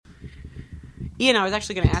Ian, I was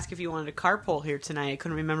actually going to ask if you wanted a carpool here tonight. I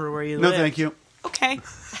couldn't remember where you live. No, thank you. Okay.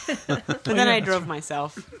 But then I drove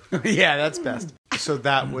myself. Yeah, that's best. So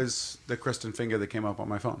that was the Kristin Finger that came up on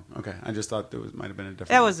my phone. Okay, I just thought might have been a different.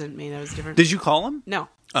 That wasn't me. That was different. Did you call him? No.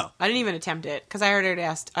 Oh. I didn't even attempt it because I already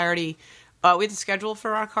asked. We have to schedule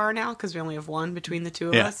for our car now because we only have one between the two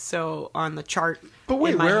of us. So on the chart. But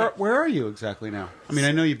wait, where are you exactly now? I mean,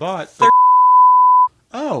 I know you bought.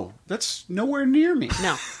 Oh, that's nowhere near me.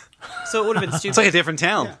 No. So it would have been stupid. It's like a different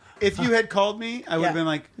town. Yeah. If you had called me, I would have been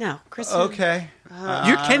like, no, Kristin. Okay.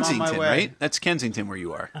 You're Kensington, right? That's Kensington where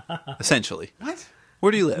you are, essentially. What?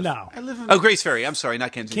 Where do you live? No. I live in Grace Ferry. I'm sorry,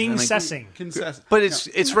 not Kensington. Kingsessing. But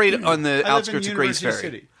it's right on the outskirts of Grace Ferry.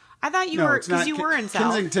 City. I thought you were, because you were in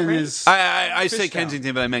South. Kensington right? is... I say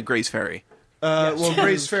Kensington, but I meant Grace Ferry. Well,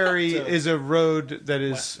 Grace Ferry is a road that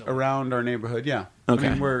is around our neighborhood, yeah. Okay.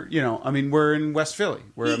 I mean, we're in West Philly.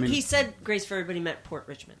 He said Grace Ferry, but he meant Port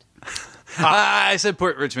Richmond. I said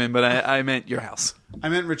Port Richmond, but I meant your house. I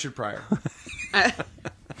meant Richard Pryor. I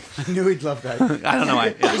knew he'd love that. I don't know why.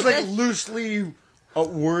 It was like loosely a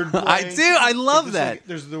word play. I do. I love that. Like,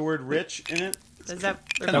 there's the word rich in it. Is that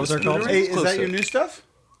was their call? Hey, is that your new stuff?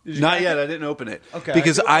 Not yet. I didn't open it. Okay.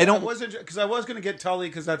 Because I don't. Because I was going to get Tully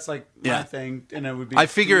because that's like my thing, and it would be. I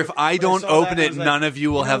figure if I don't open it, like, none of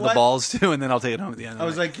you will have the balls to, and then I'll take it home at the end. I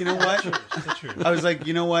was like, you know what? I was like,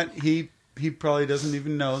 you know what? He probably doesn't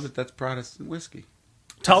even know that that's Protestant whiskey.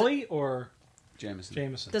 Tully or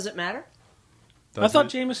Jameson? Does it matter? I thought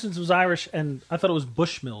Jameson's was Irish, and I thought it was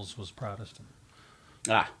Bushmills was Protestant.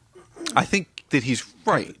 I think that he's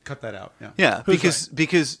right. Cut that out. Yeah. Yeah, because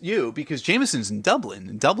Jameson's in Dublin,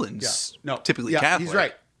 and Dublin's typically Catholic. He's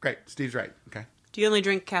right. Great. Steve's right. Okay. Do you only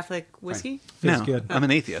drink Catholic whiskey? No, good. I'm an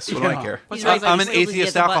atheyist. What do I care? Right. I'm an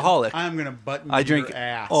atheist alcoholic. I'm going to button I drink your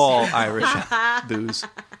ass. all Irish booze.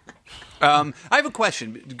 I have a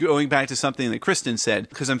question, going back to something that Kristin said,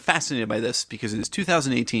 because I'm fascinated by this, because it's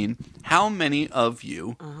 2018. How many of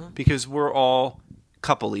you, because we're all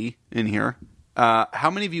coupley in here,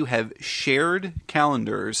 how many of you have shared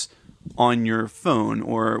calendars on your phone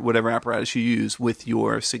or whatever apparatus you use with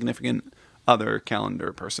your significant other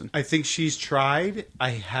calendar person? I think she's tried.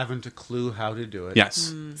 I haven't a clue how to do it.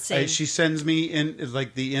 Yes. Same. She sends me in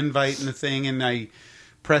like the invite and the thing, and I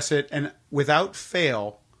press it, and without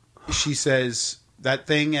fail, she says that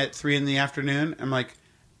thing at 3 p.m. I'm like,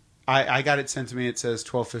 I got it sent to me. It says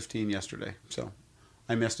 12:15 yesterday, so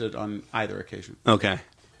I missed it on either occasion. Okay.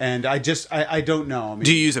 And I don't know. I mean,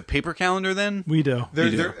 do you use a paper calendar then? We do.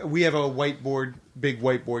 We have a big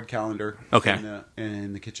whiteboard calendar. Okay.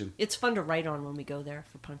 In the kitchen. It's fun to write on when we go there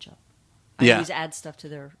for punch up. I Yeah. always add stuff to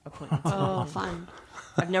their appointments. Oh, fun.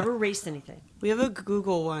 I've never erased anything. We have a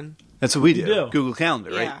Google one. That's what we do. do. Google Calendar,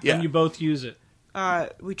 right? Yeah. And you both use it.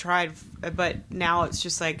 We tried, but now it's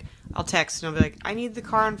just like, I'll text and I'll be like, I need the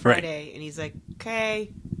car on Friday. Right. And he's like, okay.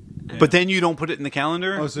 But then you don't put it in the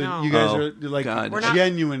calendar? Oh, so No. you guys are like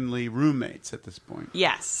genuinely roommates at this point.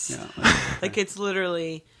 Yes. Yeah. Like it's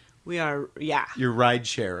literally, we are, yeah. You're ride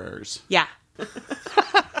sharers. Yeah.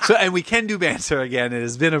 So, and we can do banter again. It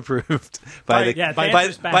has been approved by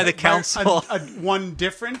the council. One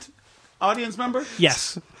different audience member?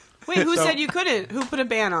 Yes. Wait, who said you couldn't? Who put a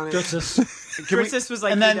ban on it? Chris was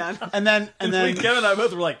like, and then Kevin and I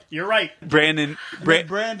both were like, "You're right." Brandon.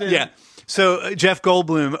 Yeah. So Jeff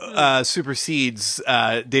Goldblum supersedes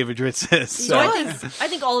David Dritzis. So I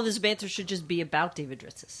think all of his banter should just be about David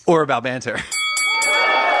Dritzis. Or about banter.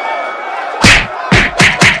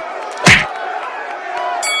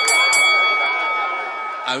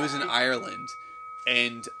 I was in Ireland,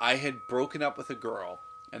 and I had broken up with a girl,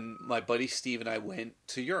 and my buddy Steve and I went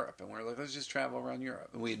to Europe, and we were like, let's just travel around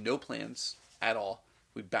Europe. And we had no plans at all.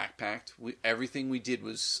 We backpacked. Everything we did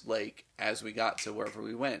was like as we got to wherever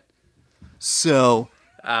we went. So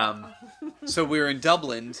we were in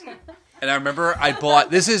Dublin, and I remember I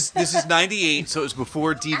bought, this is 98, so it was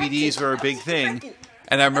before DVDs were a big thing.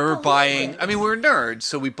 And I remember buying, we were nerds,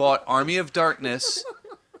 so we bought Army of Darkness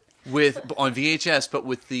on VHS, but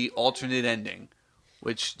with the alternate ending.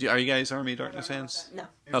 Which, are you guys Army of Darkness fans? No.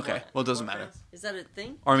 Okay, well, it doesn't matter. Is that a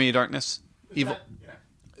thing? Army of Darkness? Evil.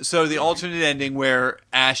 So the alternate ending where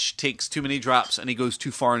Ash takes too many drops and he goes too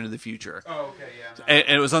far into the future. Oh, okay, yeah.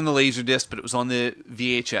 And it was on the Laserdisc, but it was on the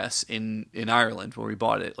VHS in Ireland where we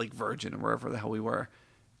bought it, like Virgin or wherever the hell we were.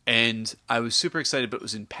 And I was super excited, but it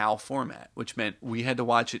was in PAL format, which meant we had to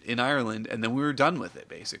watch it in Ireland, and then we were done with it,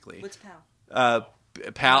 basically. What's PAL?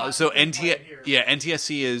 PAL. So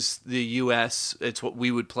NTSC is the US. It's what we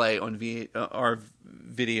would play on our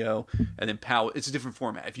video, and then PAL. It's a different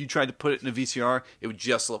format. If you tried to put it in a VCR, it would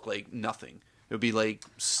just look like nothing. It would be like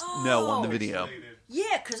snow on the video.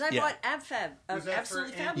 Yeah, because I Yeah. bought AbFab, Was that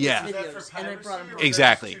Absolutely for- Fabulous Yeah. Was that videos, for and I brought them piracy, home. or-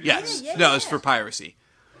 Exactly. Yeah, Yes. yeah, No, it's yeah. for piracy.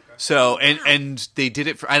 So and they did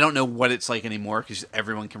it for. I don't know what it's like anymore because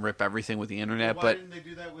everyone can rip everything with the internet. Why but didn't they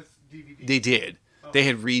do that with DVD? they did. They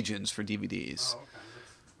had regions for DVDs. Oh, okay.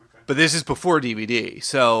 Okay. But this is before DVD.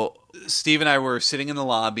 So Steve and I were sitting in the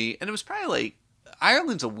lobby, and it was probably like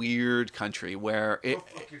Ireland's a weird country where Kevin.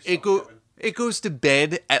 it goes to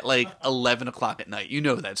bed at like 11 o'clock at night. You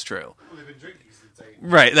know that's true. Well, they've been drinking since 8.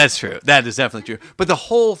 Right, that's true. That is definitely true. But the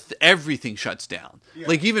whole everything shuts down. Yeah.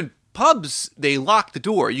 Like even pubs, they lock the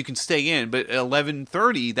door. You can stay in, but at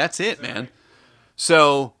 11:30, that's it, man.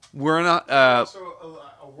 So we're not. Also,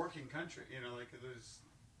 a working country. Like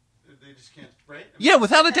they just can't. Right? Yeah,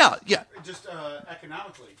 without a doubt. Yeah, Just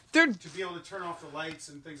economically, they're. to be able to turn off the lights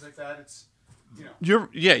and things like that. It's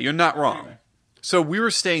You're not wrong. Anyway. So we were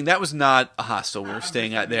staying. That was not a hostel. We were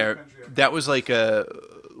staying at there. That was like a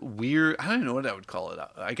weird. I don't even know what I would call it.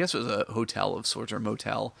 I guess it was a hotel of sorts or a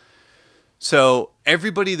motel. So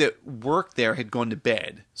everybody that worked there had gone to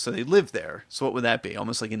bed. So they lived there. So what would that be?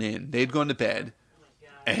 Almost like an inn. They'd gone to bed,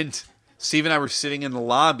 and Steve and I were sitting in the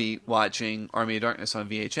lobby watching Army of Darkness on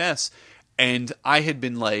VHS, and I had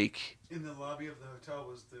been like, in the lobby of the hotel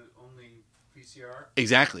was the only VCR.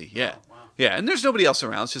 exactly, yeah. Oh, wow. Yeah, and there's nobody else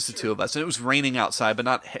around. It's just the two of us. And it was raining outside, but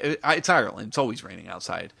not... It's Ireland. It's always raining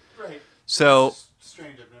outside. Right. So It's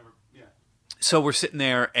strange. I've never. Yeah. so we're sitting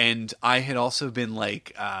there, and I had also been,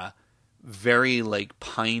 like, very, like,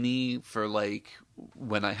 piney for, like,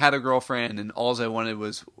 when I had a girlfriend, and all I wanted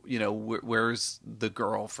was, where's the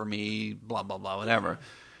girl for me, blah, blah, blah, whatever.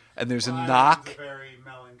 And there's a knock. Ireland's a very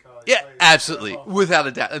melancholy Yeah, place. absolutely. Oh. Without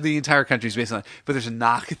a doubt. The entire country's based on it. But there's a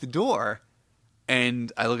knock at the door.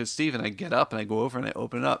 And I look at Steve and I get up and I go over and I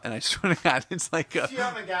open it up. And I swear to God, it's like a... Is he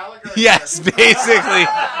on the Gallagher? Yes, basically.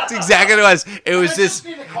 It's exactly what it was. It was I this... just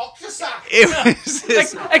need a cul-de-sac. It was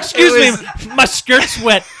this... Excuse it was- me, my skirt's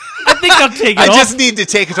wet. I think I'll take it I off. just need to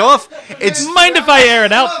take it off. It's... Mind if I air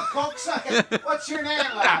it out? Love cocksucking. What's your name,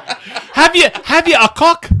 lad? Have you a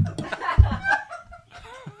cock?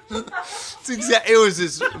 It was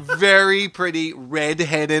this very pretty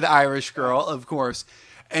red-headed Irish girl, of course.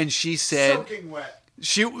 And she said... Soaking wet.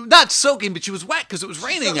 She not soaking, but she was wet because it was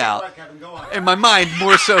raining Soaking out. wet, Kevin. Go on. In my mind,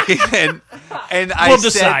 more soaking than. And I We'll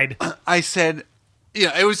said, decide. I said,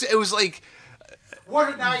 it was like,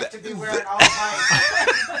 What a night to be wearing all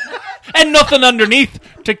white. And nothing underneath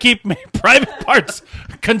to keep my private parts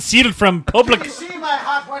concealed from You public. see my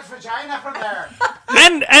hot wet vagina from there?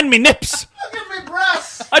 And me nips. Look at me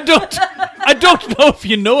breasts. I don't know if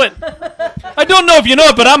you know it. I don't know if you know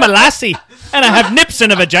it, but I'm a lassie. And I have nips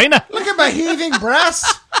and a vagina. Look at my heaving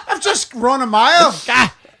breasts. I've just run a mile.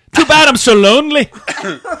 Ah, too bad I'm so lonely.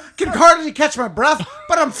 Can hardly catch my breath,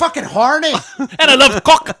 but I'm fucking horny. And I love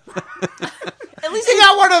cock. At least You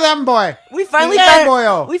got one of them, boy. we finally Yeah, found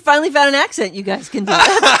boyo. we finally found an accent you guys can do.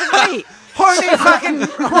 That's great.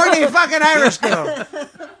 Horny fucking Irish girl.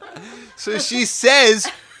 so she says,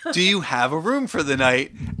 do you have a room for the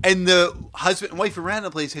night? And the husband and wife who ran the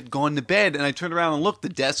place had gone to bed. And I turned around and looked. The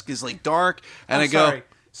desk is like dark. And I go, Sorry.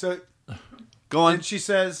 So, go on. and she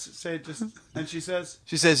says, and she says,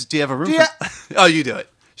 She says, do you have a room? Do you- Oh, you do it.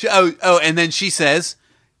 And then she says,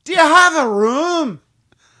 do you have a room?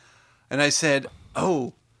 and I said,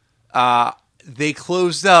 they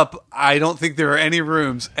closed up. I don't think there are any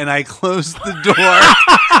rooms. And I closed the door.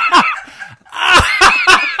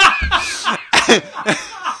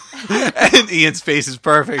 And Ian's face is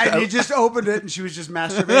perfect. And you just opened it and she was just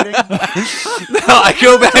masturbating. No, I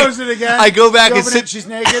go back. Close it again. I go back You and open it, sit. she's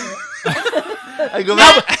naked. I go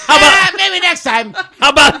back. Maybe next time.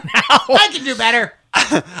 How about now? I can do better.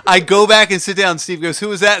 I go back and sit down. Steve goes, "Who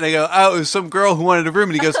was that?" And I go, "Oh, it was some girl who wanted a room."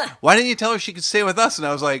 And he goes, "Why didn't you tell her she could stay with us?" And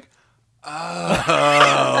I was like,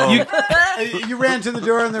 You ran to the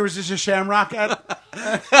door and there was just a shamrock at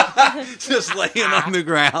it. just laying on the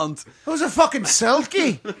ground. It was a fucking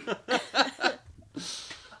Selkie.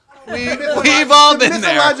 We've all been there.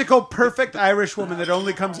 Mythological, perfect Irish woman that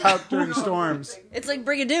only comes out during storms. It's like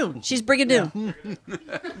Brigadoon. She's Brigadoon.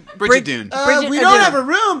 Brigadoon. We don't have a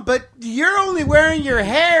room, but you're only wearing your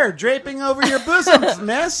hair draping over your bosoms,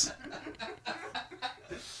 miss.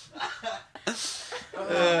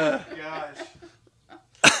 Oh,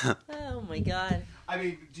 gosh. Oh my god. I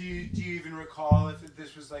mean, do you even recall if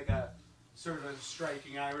this was like a sort of a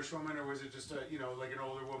striking Irish woman, or was it just like an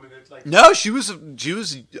older woman that like? No, she was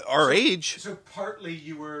our age. So partly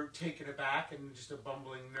you were taken aback and just a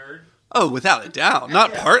bumbling nerd. Oh, without a doubt.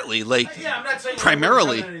 Not partly. Like, Yeah, I'm not saying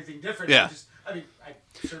primarily. anything different. Yeah. I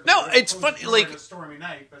certainly No, would've it's closed funny, the door like- on a stormy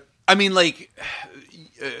night, but I mean, like,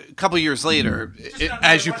 a couple years later,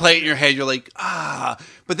 as you play it in your head, you're like,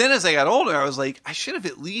 But then as I got older, I was like, I should have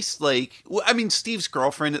at least, like... Well, I mean, Steve's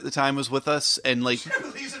girlfriend at the time was with us, and, like... Should have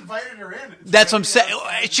at least invited her in. That's what I'm saying.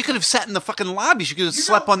 She could have sat in the fucking lobby. She could have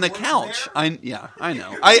slept on the couch. I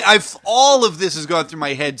know. I've all of this has gone through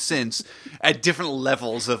my head since at different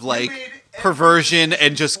levels of, like, perversion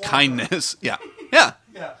and just kindness. Yeah.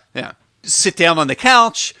 Sit down on the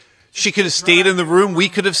couch. She could have stayed in the room. We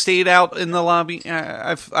could have stayed out in the lobby.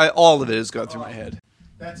 All of it has gone through my head.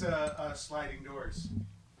 That's sliding doors.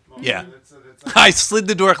 Yeah. That's I slid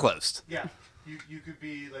the door closed. Yeah. You could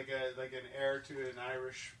be like an heir to an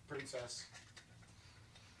Irish princess.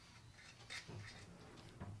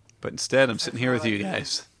 But instead, I'm sitting here with you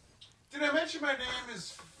guys. Did I mention my name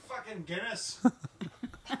is fucking Guinness?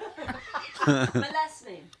 My last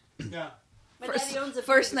name. Yeah. My daddy owns a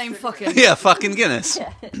First beer name distributor. fucking. Yeah, fucking Guinness.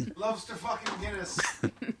 Loves to fucking Guinness.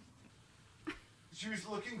 She was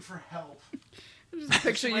looking for help.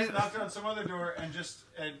 Picture She you. went knocked on some other door and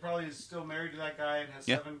probably is still married to that guy and has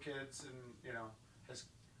 7 kids and has.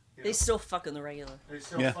 They still fuck in the regular. They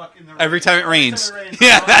still Yeah. fuck in the Every time it rains. rains.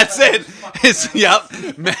 Yeah, All that's the time it. fucking It's,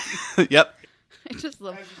 rains. yep. I just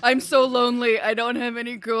love. I'm so lonely. I don't have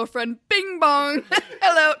any girlfriend. Bing bong.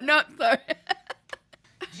 Hello. No, sorry.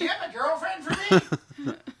 Do you have a girlfriend for me?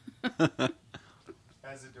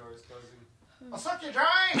 As the door is closing. I'll suck you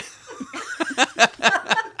dry.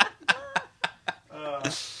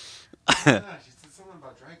 She said something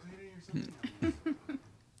about dry cleaning or something.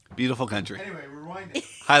 Beautiful country. Anyway, rewind it.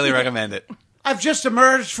 Highly recommend it. I've just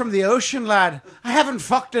emerged from the ocean, lad. I haven't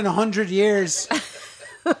fucked in 100 years.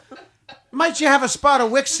 Might you have a spot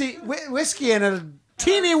of whiskey and a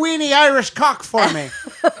teeny weeny Irish cock for me?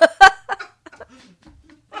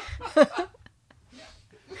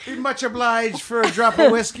 Be much obliged for a drop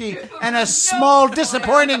of whiskey and a small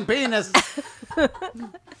disappointing penis.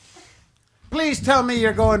 Please tell me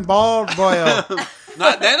you're going bald, boyo.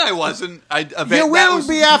 Not then I wasn't. You will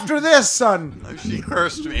be after this, son. She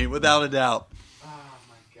cursed me, without a doubt. Oh,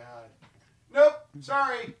 my God. Nope.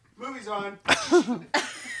 Sorry. Movie's on.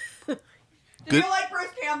 Do you like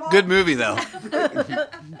Bruce Campbell? Good movie, though.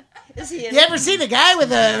 Is he in You ever seen a guy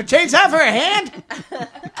with a chainsaw for a hand?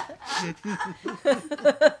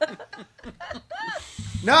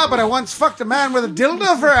 No, but I once fucked a man with a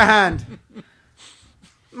dildo for a hand.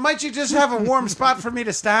 Might you just have a warm spot for me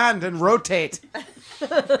to stand and rotate?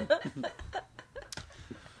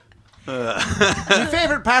 My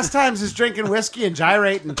favorite pastimes is drinking whiskey and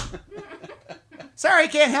gyrating. Sorry,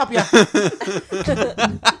 can't help you.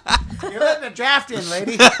 You're letting a draft in,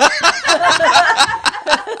 lady.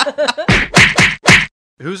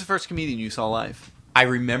 Who's the first comedian you saw live? I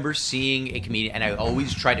remember seeing a comedian, and I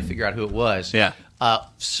always tried to figure out who it was. Yeah.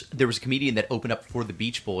 There was a comedian that opened up for the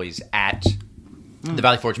Beach Boys at the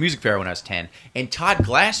Valley Forge Music Fair when I was 10, and Todd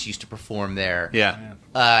Glass used to perform there. Yeah.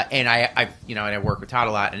 And I work with Todd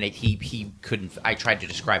a lot, and he couldn't. I tried to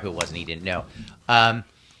describe who it was, and he didn't know.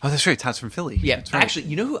 Oh, that's right. Todd's from Philly. Yeah, That's right. actually,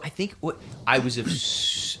 you know who I think? I was a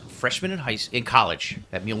freshman in college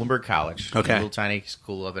at Muhlenberg College, Okay. a little tiny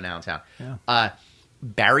school up in downtown. Yeah.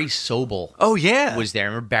 Barry Sobel. Oh, yeah. Was there?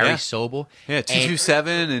 Remember Barry Yeah. Sobel? Yeah,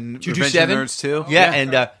 227 and Revenge of 227 Nerds too. Yeah,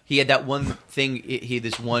 and he had that one thing. He had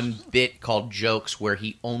this one bit called Jokes where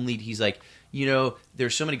he's like,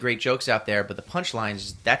 there's so many great jokes out there, but the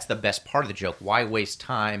punchlines, that's the best part of the joke. Why waste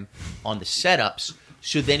time on the setups?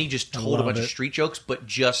 So then he just told a bunch of street jokes, but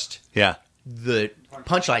just the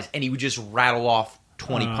punchlines, and he would just rattle off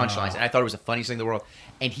 20 punchlines, and I thought it was the funniest thing in the world.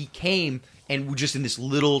 And he came, and we're just in this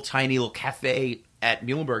tiny little cafe at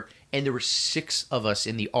Muhlenberg, and there were 6 of us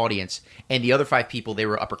in the audience, and the other 5 people, they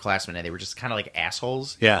were upperclassmen, and they were just kind of like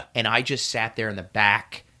assholes. Yeah. And I just sat there in the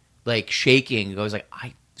back, like shaking. I was like,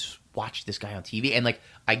 I just watched this guy on TV, and like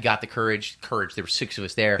I got the courage. There were 6 of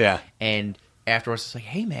us there. Yeah. And afterwards, it's like,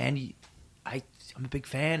 hey man, I'm a big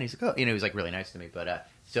fan. He's like, oh, he was like really nice to me. But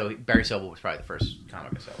so Barry Sobel was probably the first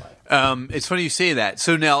comic I saw live. It's funny you say that.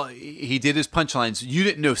 So now he did his punchlines. You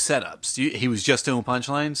didn't know setups. He was just doing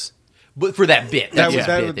punchlines. But for that bit, That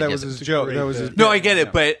was his joke. That was his. No, I get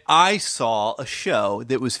it, but I saw a show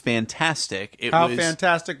that was fantastic. How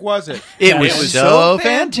fantastic was it? It was so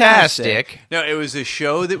fantastic. No, it was a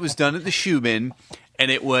show that was done at the Shubin,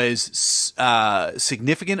 and it was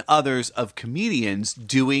significant others of comedians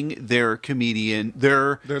doing their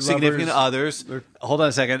significant others. Hold on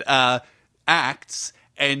a second. Acts,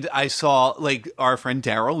 and I saw like our friend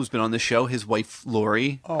Daryl, who's been on the show, his wife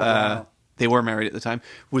Lori. Wow. They were married at the time.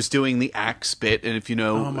 Was doing the axe bit, and if you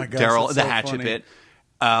know Daryl, the hatchet bit.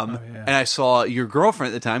 And I saw your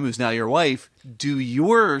girlfriend at the time, who's now your wife, do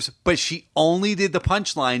yours, but she only did the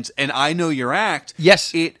punchlines, and I know your act.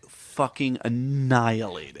 Yes. It fucking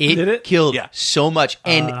annihilated. Did it? Killed Yeah. so much.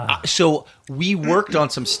 And so we worked on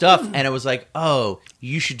some stuff, and it was like, oh,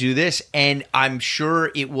 you should do this. And I'm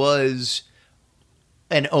sure it was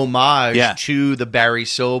an homage to the Barry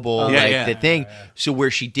Sobel, the thing. So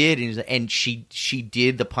where she did, and she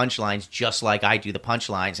did the punchlines just like I do the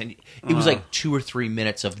punchlines. And it was like 2 or 3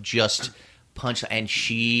 minutes of just punch. And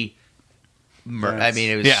she... I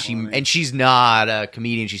mean, it was and she's not a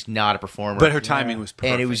comedian. She's not a performer. But her timing was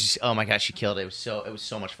perfect. And it was, oh my gosh, she killed it. It was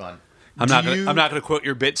so much fun. I'm not gonna quote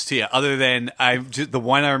your bits to you, other than the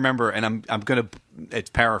one I remember, and I'm gonna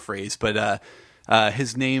it's paraphrase, but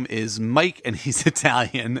his name is Mike, and he's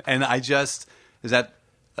Italian, and is that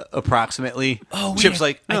approximately? Oh, Chip's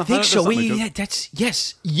like, I no, think so. not my joke.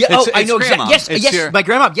 Yeah, that's I know grandma. exactly. Yes, It's my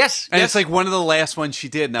grandma. Yes, And yes. it's like one of the last ones she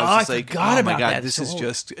did, and I was just I like, forgot oh my about god, that. this is So-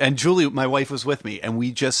 just. And Julie, my wife, was with me, and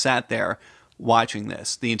we just sat there watching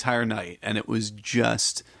this the entire night, and it was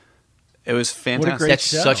fantastic. great That's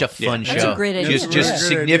show. such a fun show. That's a great idea. Just Yeah.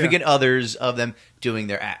 significant others of them doing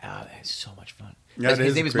their act. Oh, that's so much fun. Yeah, it His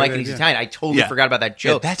is name a is great Mike, and he's idea. Italian. I totally Yeah. forgot about that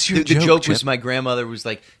joke. Yeah, that's your the joke, joke was Chip. my grandmother was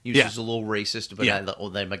like, he was Yeah. just a little racist, but Yeah.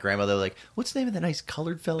 then my grandmother was like, what's the name of the nice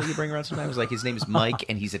colored fellow you bring around sometimes? I was like, his name is Mike,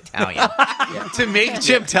 and he's Italian. To make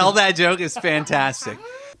Chip tell that joke is fantastic.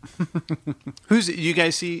 You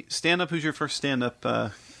guys see stand up? Who's your first stand up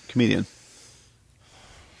comedian?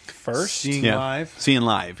 First? Seeing live Seeing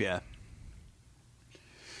live, yeah.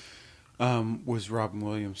 was Robin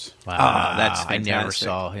Williams. Wow, That's I fantastic. never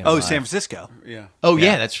saw him. Oh, live. San Francisco. Yeah. Oh,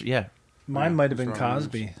 Yeah. yeah. Mine might have been Robin Williams.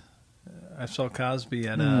 Cosby. I saw Cosby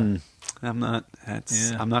at I'm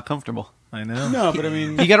not comfortable. I know. No, but I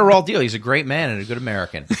mean, He got a raw deal. He's a great man and a good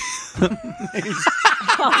American.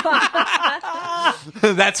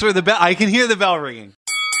 That's where the bell. I can hear the bell ringing.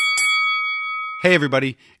 hey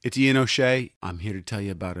everybody, it's Eoin O'Shea. I'm here to tell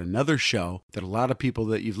you about another show that a lot of people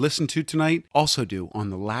that you've listened to tonight also do on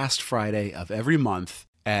the last Friday of every month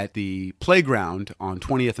at the Playground on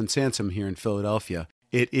 20th and Sansom here in Philadelphia.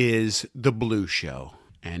 It is The Blue Show,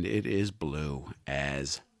 and it is blue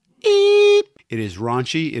as eep. It is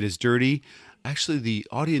raunchy, it is dirty. Actually, the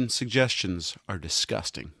audience suggestions are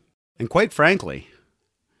disgusting. And quite frankly,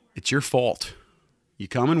 it's your fault. You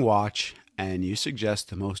come and watch, and you suggest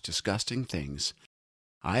the most disgusting things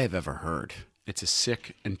I have ever heard. It's a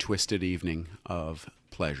sick and twisted evening of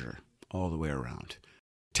pleasure all the way around.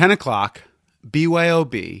 10 o'clock,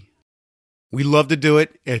 BYOB. We love to do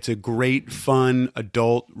it. It's a great, fun,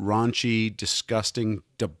 adult, raunchy, disgusting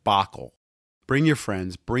debacle. Bring your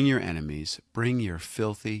friends, bring your enemies, bring your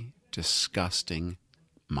filthy, disgusting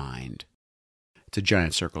mind. It's a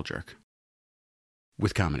giant circle jerk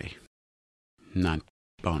with comedy, not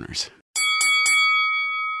boners.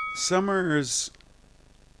 Summers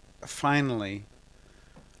finally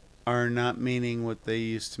are not meaning what they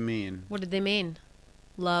used to mean. What did they mean?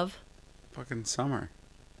 Love? Fucking summer.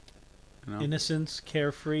 You know? Innocence,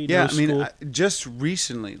 carefree, Yeah, no I mean, school. just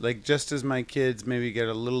recently, like just as my kids maybe get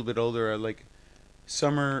a little bit older, like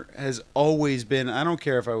summer has always been, I don't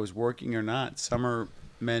care if I was working or not, summer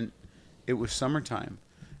meant it was summertime.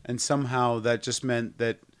 And somehow that just meant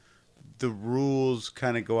that the rules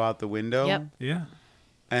kind of go out the window. Yep. Yeah.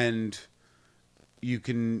 And you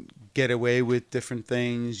can get away with different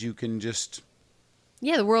things. You can just,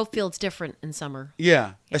 Yeah, the world feels different in summer.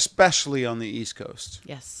 yeah, especially on the East Coast.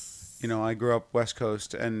 Yes. You know, I grew up West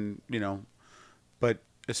Coast, and you know, but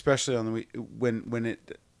especially on the when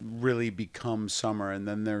it really becomes summer, and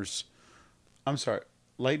then there's, I'm sorry,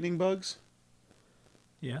 lightning bugs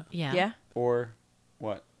Yeah. Yeah. Yeah. or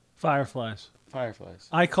what? Fireflies. Fireflies.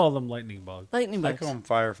 I call them lightning bugs. Lightning I bugs. call them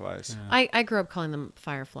fireflies. I grew up calling them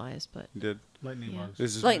fireflies, but You did. Lightning Yeah. bugs.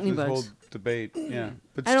 This is Lightning this bugs. whole debate. Yeah,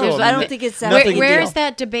 but I don't. still, I don't think it's that where, big a where deal. is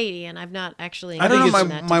that debate, Ian? I've not actually. I don't know. engaged in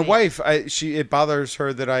My that my debate. wife, it bothers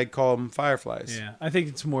her that I call them fireflies. Yeah. I think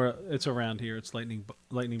it's around here. It's lightning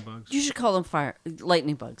bugs. You should call them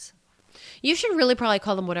lightning bugs. You should really probably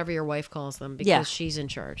call them whatever your wife calls them because Yeah. she's in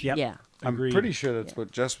charge. Yep. Yeah. I'm Agreed. pretty sure that's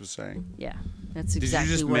what Jess was saying. Yeah. That's Did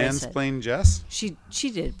exactly you just what I said. mansplain Jess? She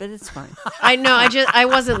did, but it's fine. I know. I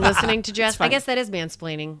wasn't listening to Jess. I fine. guess that is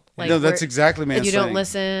mansplaining. Like, No, that's where exactly mansplaining. You don't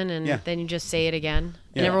listen, and Yeah. then you just say it again,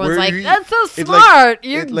 Yeah. and everyone's Where like, you- "That's so it like- smart.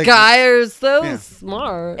 You it like- guy are so Yeah.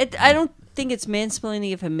 smart." I don't think it's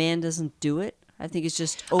mansplaining if a man doesn't do it. I think it's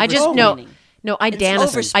just I just no, oversplaining. no. I It's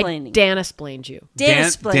Dana-splained oversplaining. you.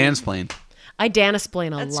 Dansplain. I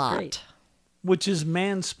Dana-splain a That's lot. great. which is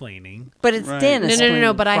mansplaining. But it's Right. Danna.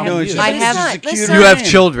 No. But I have. No, it's just- I it's have. just a cute You have name.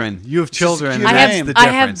 children. You have children. cute and name. that's the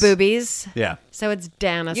I have difference. boobies, Yeah. so it's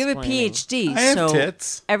Danna. You have a PhD, I have so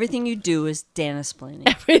tits. everything you do is Danna-splaining.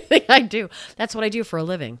 Everything I do. That's what I do for a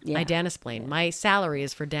living. Yeah. I Danna-splain. My salary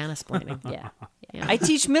is for Danna-splaining. Yeah. I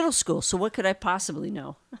teach middle school, so what could I possibly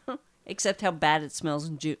know? Except how bad it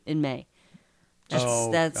smells in May. That's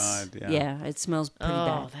God, yeah. it smells pretty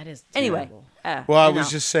Oh, bad. that is Anyway, terrible. Well, I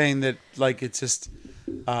was just saying that, like, it's just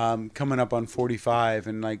coming up on 45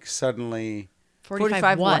 and, like, suddenly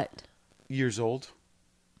 45 what? years old.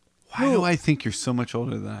 Why do I think you're so much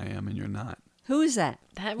older than I am and you're not? Who is that?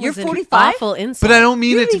 That You're was an 45? awful insult. But I don't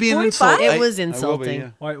mean You're it to be an 45? insult. It was I will be, insulting.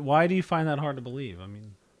 yeah. Why do you find that hard to believe? I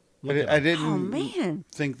mean, look it I up. didn't Oh man,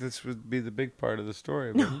 think this would be the big part of the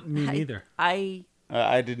story. But Me neither. I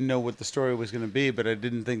I didn't know what the story was going to be, but I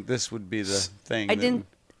didn't think this would be the thing. I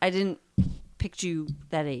didn't picture you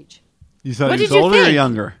that age, You thought What he was did you older or think?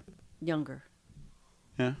 younger? younger.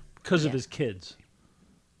 Yeah. Because of Yeah. his kids.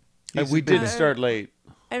 We did start late.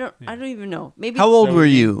 I don't even know. Maybe How old So were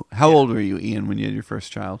he- you? How old were you, Ian, when you had your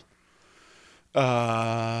first child?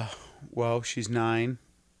 Well, she's 9.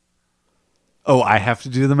 Oh, I have to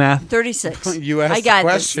do the math. 36. You asked I got the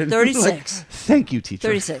question. this. 36. Thank you, teacher.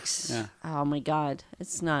 36. Yeah. Oh my God,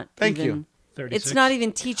 it's not. Thank even, you. 36. It's not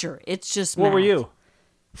even teacher. It's just. What were math. you?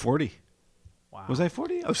 40. Wow. Was I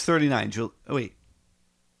 40? I was 39. Oh, wait.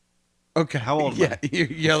 Okay. How old am Yeah, I? you're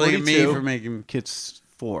yelling at me 42. for making. Kid's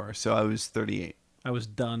 4, so I was 38. I was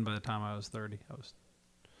done by the time I was 30.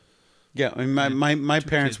 Yeah, I mean, my Two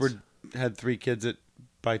parents kids. had 3 kids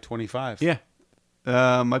by 25. Yeah.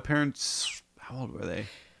 My parents, how old were they?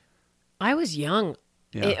 I was young.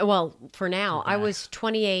 Yeah. Well, for now, I was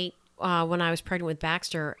 28 when I was pregnant with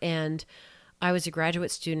Baxter, and I was a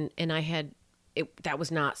graduate student, and I had that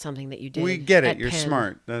was not something that you did. We get it. at You're Penn.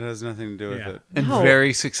 smart. That has nothing to do with Yeah. it. And No.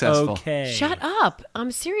 very successful. Okay. Shut up!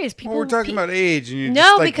 I'm serious. People. Well, we're talking about age, and you No,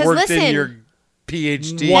 just like because worked in listen- your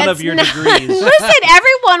PhD. One That's of your not- degrees. Listen,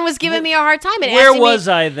 everyone was giving me a hard time. And Where asking was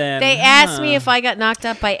me, I then? They asked me if I got knocked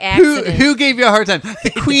up by Who, accident. who gave you a hard time?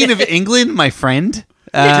 The Queen of England, my friend?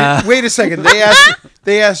 Wait a second.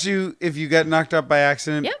 They asked you if you got knocked up by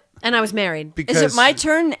accident. Yep. And I was married. Because Is it my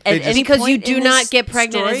turn? At just- any Because you point do in not this get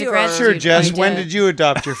pregnant as a story, or- grad Sure, student. Jess. I When did. did you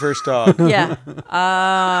adopt your first dog? Yeah.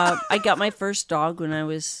 I got my first dog when I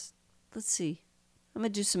was. Let's see. I'm gonna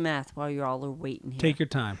do some math while you all are waiting here. Take your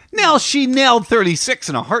time. Now she nailed 36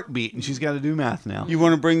 in a heartbeat, and she's got to do math now. You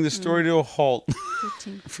want to bring the story to a halt?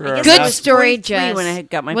 For our I guess Good I was story, 43 Jess. when I had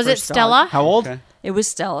got my was it first dog. Stella? How old? Okay. It was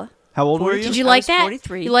Stella. How old were you? Did you I like was that?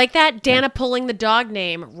 43. You like that? Dana pulling the dog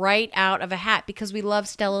name right out of a hat because we love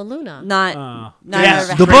Stella Luna. Not Yes,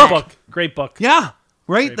 out of a the hat. book. Great book. Yeah,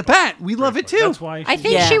 right. Great The book. bat. We love it too. That's why I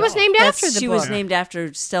think Yeah. she was named That's- after the she book. was named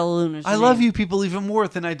after Stella Luna's I love name. you people even more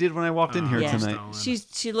than I did when I walked in here Yeah. tonight.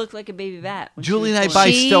 She looked like a baby bat. when she Julie was and I born.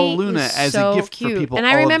 buy She Stella Luna is as so a gift cute. for people. And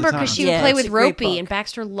I all of the remember time. because she would Yeah, play it's with a great Ropey, book. and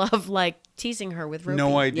Baxter loved like teasing her with Ropey.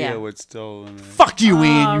 No idea Yeah. what's still in it. Fuck you,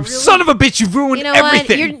 Ian. You really? son of a bitch. You ruined You know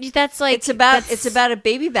everything. what? That's like It's about a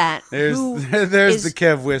baby bat. There's who there's is- the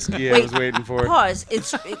Kev whiskey I Wait, was waiting for. Pause.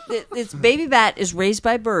 It's baby bat is raised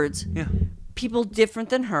by birds. Yeah. People different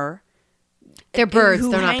than her. they're birds.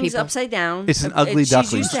 Who They're not hangs people. upside down. It's an ugly She's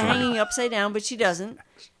duckling used to story. hanging upside down, but she doesn't.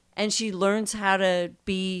 And she learns how to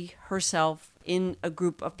be herself in a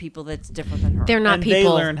group of people that's different than her. They're not and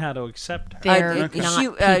people. they learn how to accept her. They're Uh,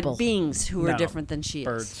 not people. beings who are No, different than she is.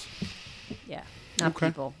 Birds. Yeah, not Okay.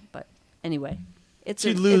 people. But anyway, it's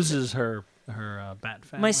She a- loses her bat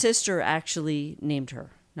family. My sister actually named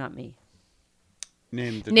her, not me.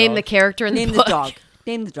 Name the Name dog. the character in Name the the book. dog.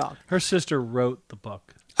 Name the dog. Her sister wrote the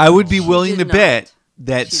book. I would be willing to did bet not.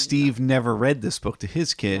 that She did Steve never read this book to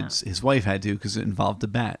his kids. His wife had to because it involved a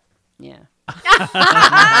bat. Yeah. Call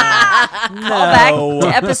back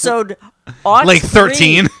to episode Like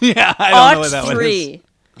 13. Yeah, I don't know what that was. 3.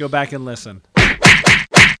 Go back and listen.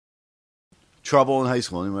 Trouble in high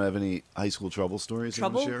school. Anyone have any high school trouble stories? you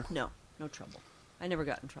wanna Trouble? share? No trouble. I never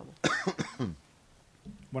got in trouble.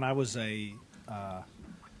 When I was I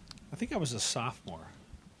think I was a sophomore,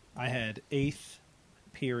 I had 8th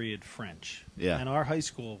period French. Yeah. And our high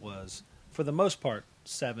school was, for the most part,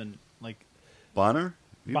 7, like Bonner?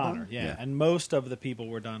 You Bonner, yeah. And most of the people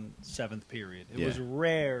were done 7th period. It was Yeah.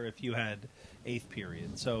 rare if you had 8th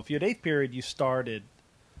period. So if you had 8th period, you started,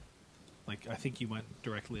 like, I think you went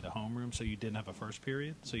directly to homeroom, so you didn't have a first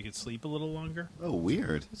period, so you could sleep a little longer. Oh,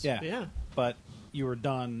 weird. Yeah. But you were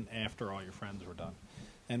done after all your friends were done.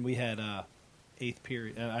 And we had 8th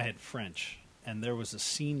period. I had French, and there was a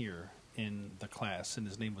senior in the class, and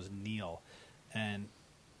his name was Neil. And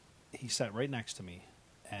he sat right next to me,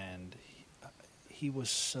 and he was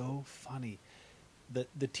so funny.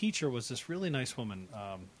 The teacher was this really nice woman,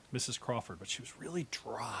 Mrs. Crawford, but she was really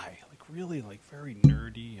dry, like really like very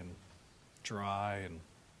nerdy and dry, and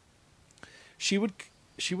she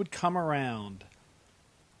would come around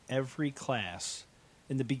every class.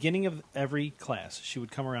 In the beginning of every class, she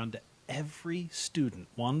would come around to every student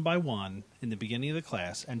one by one in the beginning of the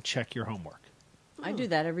class and check your homework. I do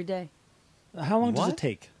that every day. How long does What? it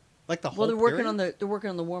take? Like the whole Well, they're working period?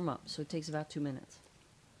 on the warm up, so it takes about 2 minutes.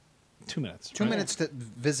 2 minutes. 2 right? minutes to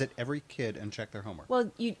visit every kid and check their homework.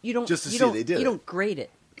 Well, you don't Just to you see don't they did you it. don't grade it.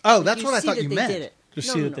 Oh, that's You what I see thought that you they meant. did it. Just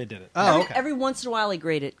No, see no, that no. they did it. Oh, okay. Every once in a while, they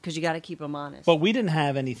grade it because you got to keep them honest. But we didn't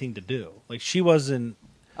have anything to do. Like she wasn't.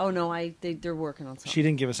 Oh no, they're working on something. She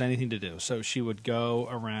didn't give us anything to do. So she would go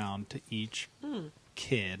around to each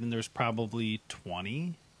kid, and there's probably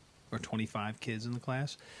 20 or 25 kids in the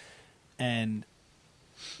class. And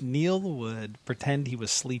Neil would pretend he was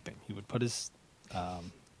sleeping. He would put his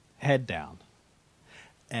head down,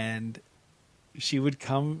 and she would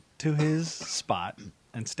come to his spot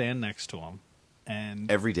and stand next to him. And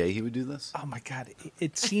Every day he would do this? oh my God,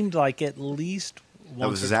 it seemed like at least was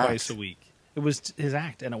once his or act. twice a week. It was his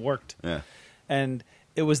act, and it worked. Yeah. And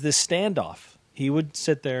it was this standoff. He would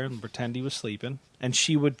sit there and pretend he was sleeping, and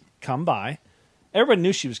she would come by. Everybody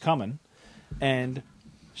knew she was coming, and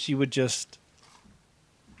she would just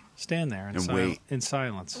stand there And wait. in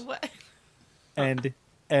silence. What? And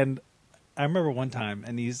I remember one time,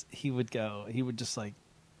 and he would just like,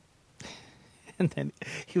 and then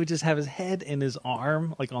he would just have his head in his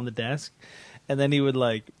arm, like on the desk, and then he would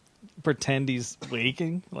like pretend he's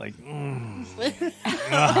waking, like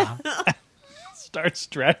start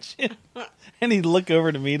stretching, and he'd look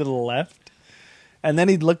over to me to the left, and then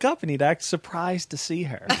he'd look up and he'd act surprised to see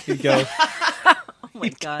her. He'd go, oh my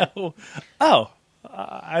god! "Oh,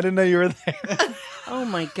 I didn't know you were there." Oh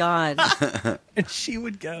my god! And she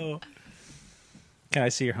would go, "Can I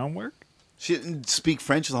see your homework?" She didn't speak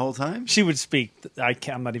French the whole time? She would speak.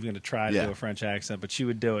 I'm not even going to try to Yeah. do a French accent, but she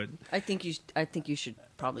would do it. I think you should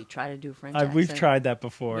probably try to do a French accent. We've tried that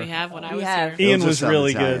before. We have when I We was have. here. Ian It'll was just sound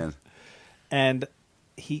really Italian. good. And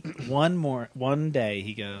one day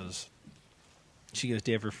he goes, she goes,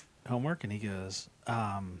 "Do you have your homework?" And he goes,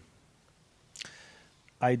 I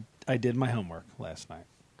did my homework last night.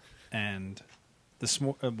 And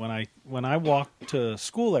when I walk to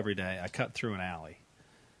school every day, I cut through an alley.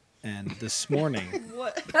 And this morning,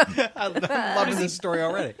 I'm loving this story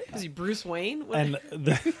already. Is he Bruce Wayne? What? and And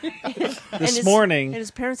this his- morning, and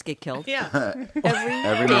his parents get killed. Yeah.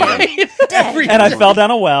 Every morning. and I fell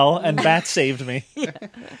down a well, and Bat saved me. Yeah.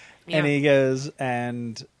 And he goes,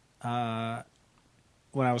 and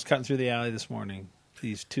when I was cutting through the alley this morning,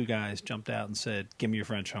 these two guys jumped out and said, "Give me your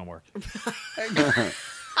French homework."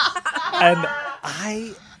 And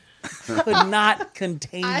I could not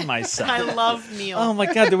contain myself. I love Neil. Oh my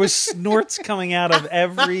God, there was snorts coming out of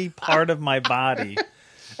every part of my body.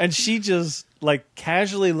 And she just like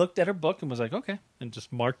casually looked at her book and was like, "Okay," and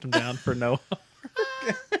just marked him down for no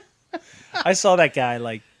homework. I saw that guy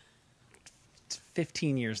like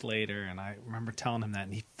 15 years later, and I remember telling him that,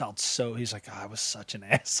 and he felt he's like, "Oh, I was such an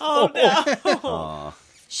asshole." Oh no.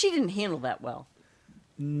 She didn't handle that well.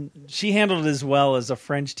 She handled it as well as a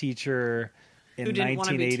French teacher in Who didn't want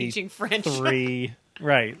to be teaching French. 1983.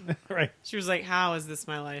 Right. She was like, "How is this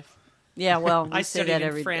my life? Yeah, well, we I say studied that in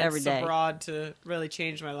every France day. abroad to really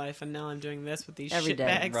change my life, and now I'm doing this with these Every day.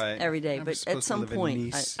 shitbags." Right. Every day, I'm but supposed at to some live in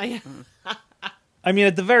point, Nice. I mean,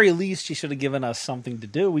 at the very least, she should have given us something to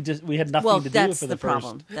do. We had nothing well, to do that's for the the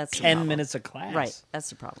problem. first That's the 10 problem. minutes of class. Right, that's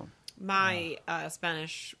the problem. My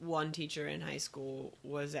Spanish 1 teacher in high school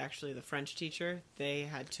was actually the French teacher. They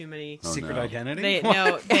had too many. Secret no. identity? They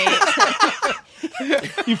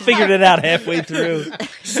You figured it out halfway through.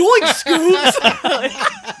 Zoink scoops.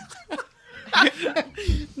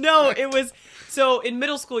 No, it was so in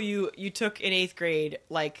middle school. You took in 8th grade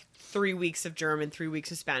like 3 weeks of German, 3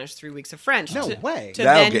 weeks of Spanish, 3 weeks of French. No way.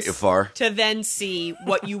 That'll then get you far. To then see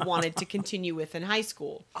what you wanted to continue with in high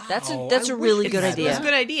school. That's Oh, a really good It was idea. a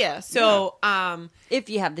good idea. So, If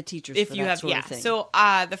you have the teachers if for you that have, sort yeah. of thing. So,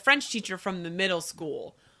 the French teacher from the middle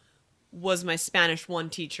school was my Spanish 1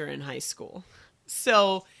 teacher in high school.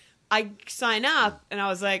 So, I sign up and I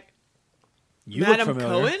was like, You look Madam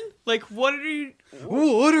familiar. Cohen? Like, what are you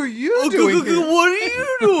What are you doing here? What are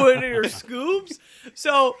you doing here, Scoops?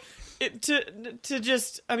 So, to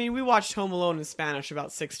just, I mean, we watched Home Alone in Spanish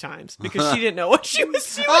about 6 times because she didn't know what she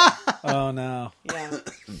was doing. Oh, no. Yeah.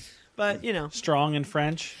 But, you know, Strong in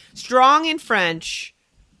French? strong in French.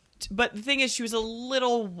 But the thing is, she was a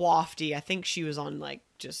little wafty. I think she was on, like,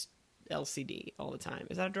 just LCD all the time.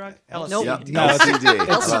 Is that a drug? Nope. Yep. No, LCD.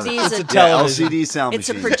 LCD is a television. LCD sound It's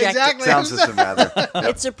a machine. projector. Exactly. Sound system, rather. Yep.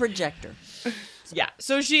 It's a projector. Yeah.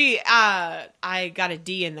 So I got a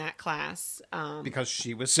D in that class. Because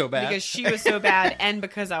she was so bad. Because she was so bad, and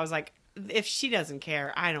because I was like, if she doesn't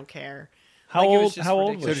care, I don't care. How Like, it was old? just How old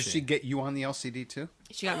ridiculous. So was did she get you on the LCD too?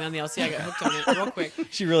 She got me on the LCD. I got hooked on it real quick.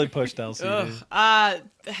 She really pushed LCD. Ugh.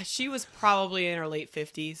 She was probably in her late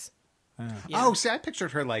 50s. Yeah. Oh, see, I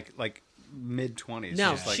pictured her like mid 20s.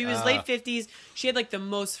 No, Just like, she was late 50s. She had like the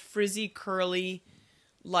most frizzy, curly,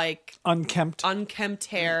 like Unkempt.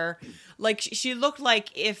 hair. Like she looked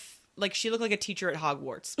like she looked like a teacher at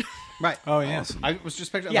Hogwarts. Right. Oh yes. I was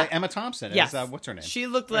just picturing Yeah. like Emma Thompson. Yes. What's her name? She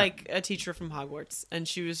looked like a teacher from Hogwarts, and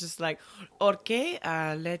she was just like, "Okay,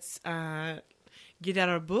 let's get out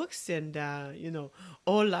our books and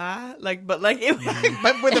hola," but but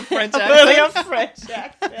with a French like accent. a French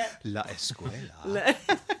accent. La escuela.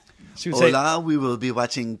 She would say, Hola, we will be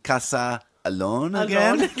watching Casa Alone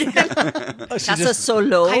again. Casa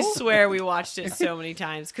Solo. I swear we watched it so many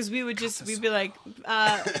times because we'd be like,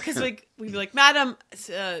 Madam,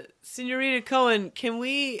 Senorita Cohen, can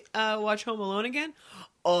we watch Home Alone again?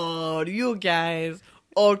 Oh, you guys,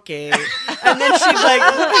 okay. And then she's like,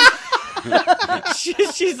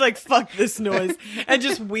 she's like, fuck this noise, and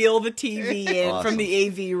just wheel the TV in from the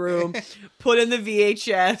AV room, put in the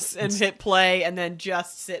VHS and hit play, and then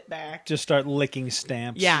just sit back. just start licking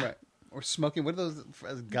stamps. Yeah. Right. Or smoking. What are those?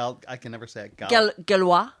 I can never say it. Galois.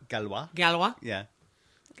 Galois. Galois. Yeah.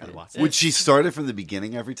 Galois. Would she start it from the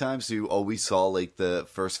beginning every time, so you always saw like the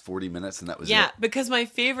first 40 minutes and that was Yeah, it? because my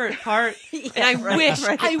favorite part, and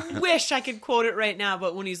I wish I could quote it right now,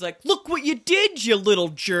 but when he's like, "Look what you did, you little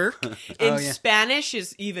jerk," in Spanish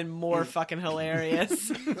is even more fucking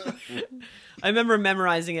hilarious. I remember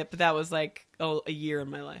memorizing it, but that was like a year in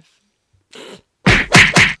my life.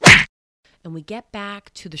 And we get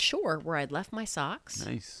back to the shore where I'd left my socks,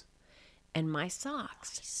 Nice. and my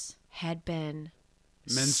socks had been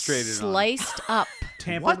Menstruated on. sliced up,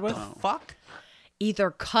 Tampered with. Fuck. either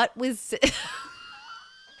cut with.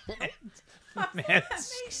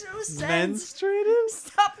 Menstruated?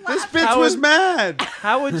 Stop This laughing. bitch was mad.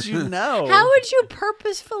 How would you know? How would you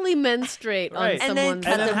purposefully menstruate Right. on And then someone's?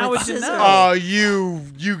 cut then them how with would you scissors. know? Oh,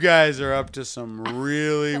 you guys are up to some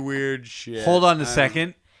really weird shit. Hold on a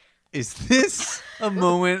second. Is this a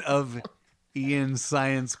moment of Ian's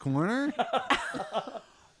Science Corner?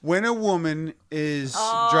 When a woman is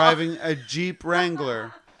driving a Jeep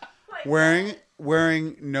Wrangler,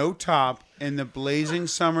 wearing no top in the blazing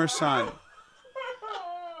summer sun,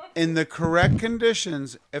 in the correct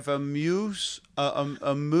conditions, if a moose,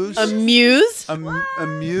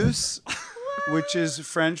 which is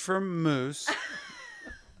French for moose,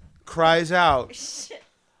 cries out,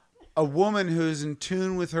 a woman who is in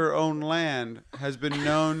tune with her own land has been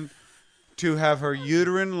known to have her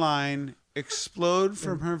uterine line explode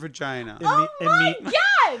from her vagina.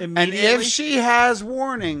 And if she has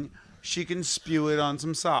warning, she can spew it on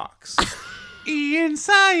some socks. Ian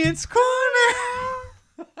Science Corner.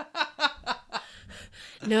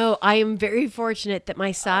 No, I am very fortunate that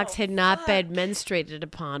my socks had not been menstruated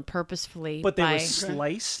upon purposefully. But they by... were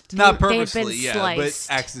sliced? Not They had been purposely, yeah, sliced.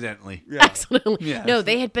 but accidentally. Accidentally. Yeah. No,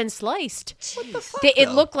 they had been sliced. What the fuck? It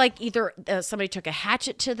looked like either somebody took a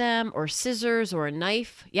hatchet to them or scissors or a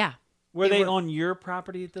knife. Yeah, Were they on your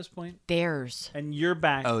property at this point? theirs. And you're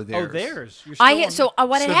back. Oh, theirs. Oh, theirs. You're I still had, on- so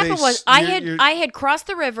what had So happened they was you're- I had crossed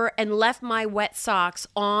the river and left my wet socks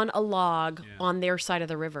on a log on their side of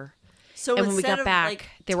the river. So And when we instead got of, back, like,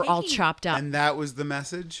 they were all taking- chopped up. And that was the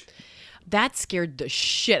message? That scared the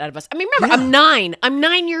shit out of us. I mean, remember, I'm 9. I'm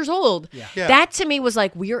 9 years old. Yeah. That to me was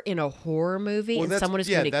like, we are in a horror movie and that's- someone is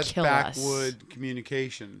going to that's kill us. backwood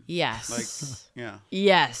communication. Yes. Like, yeah.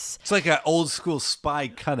 Yes. It's like an old school spy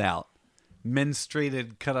cutout.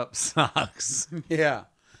 Menstruated cut up socks. Yeah.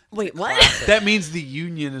 Wait, what? That means the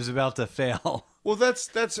union is about to fail. Well, that's.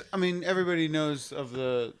 I mean, everybody knows of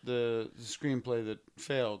the screenplay that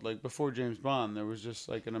failed. Like before James Bond, there was just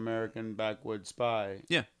like an American backwood spy.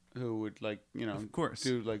 Yeah. Who would of course,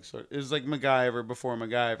 do like sort. It was like MacGyver before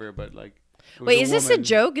MacGyver, but like. it was Wait, is this a woman.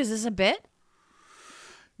 joke? Is this a bit?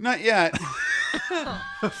 Not yet.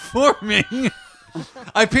 Forming.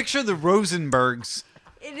 I picture the Rosenbergs.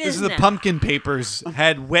 It This is is the now. pumpkin papers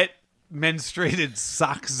had wet menstruated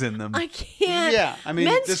socks in them. I can't. Yeah, I mean,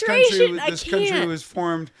 this Menstruation, country was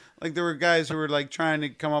formed. Like there were guys who were like trying to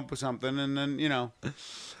come up with something, and then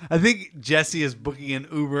I think Jesse is booking an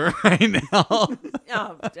Uber right now.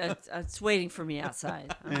 Oh, it's waiting for me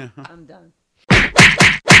outside. I'm done.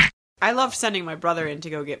 I loved sending my brother in to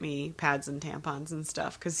go get me pads and tampons and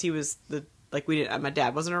stuff because he was the like we didn't. My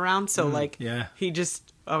dad wasn't around, so like yeah.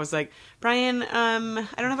 I was like, Brian, I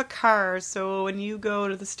don't have a car, so when you go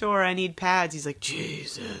to the store, I need pads. He's like,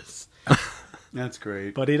 Jesus. That's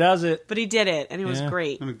great. But he does it. But he did it, and it was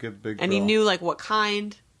great. I'm a good big and he girl. knew like what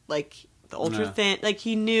kind, like the ultra thin. Like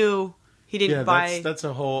he knew he didn't buy. That's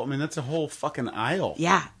a whole. I mean, that's a whole fucking aisle.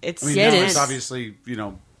 Yeah, it's. I mean, Yeah, now it it's is. obviously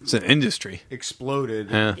It's an industry. exploded.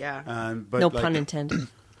 Yeah. Yeah. But No like, pun intended.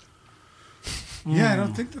 Yeah, I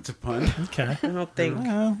don't think that's a pun. Okay. I don't think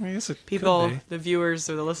Well, I guess it people, could be. the viewers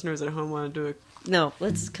or the listeners at home, want to No,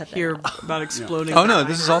 let's cut that hear out. about exploding. Oh no,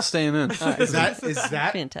 this is all staying in. Is that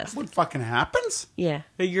Fantastic. what fucking happens? Yeah.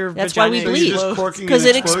 Your That's why we vagina bleed. Just corking Because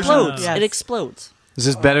an it explosion? explodes. Yes. It explodes. Is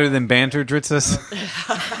this better than banter, Dritzes?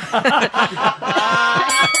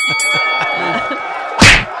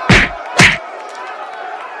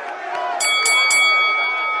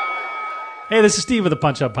 Hey, this is Steve with the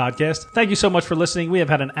Punch Up Podcast. Thank you so much for listening. We have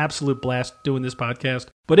had an absolute blast doing this podcast,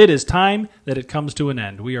 but it is time that it comes to an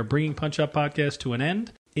end. We are bringing Punch Up Podcast to an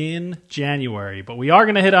end in January, but we are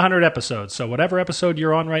going to hit 100 episodes. So whatever episode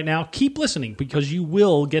you're on right now, keep listening because you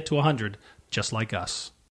will get to 100 just like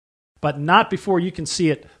us. But not before you can see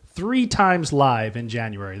it 3 times live in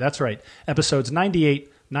January. That's right. Episodes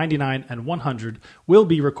 98, 99, and 100 will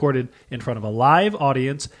be recorded in front of a live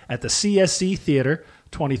audience at the CSC Theater,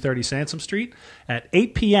 2030 Sansom Street, at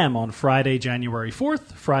 8 p.m. on Friday, January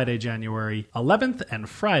 4th, Friday, January 11th, and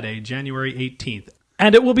Friday, January 18th.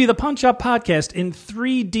 And it will be the Punch Up Podcast in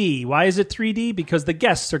 3D. Why is it 3D? Because the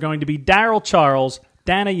guests are going to be Daryl Charles,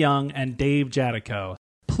 Danna Young, and Dave Jadico.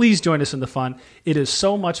 Please join us in the fun. It is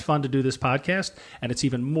so much fun to do this podcast, and it's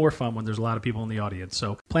even more fun when there's a lot of people in the audience.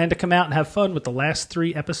 So plan to come out and have fun with the last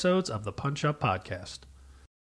 3 episodes of the Punch Up Podcast.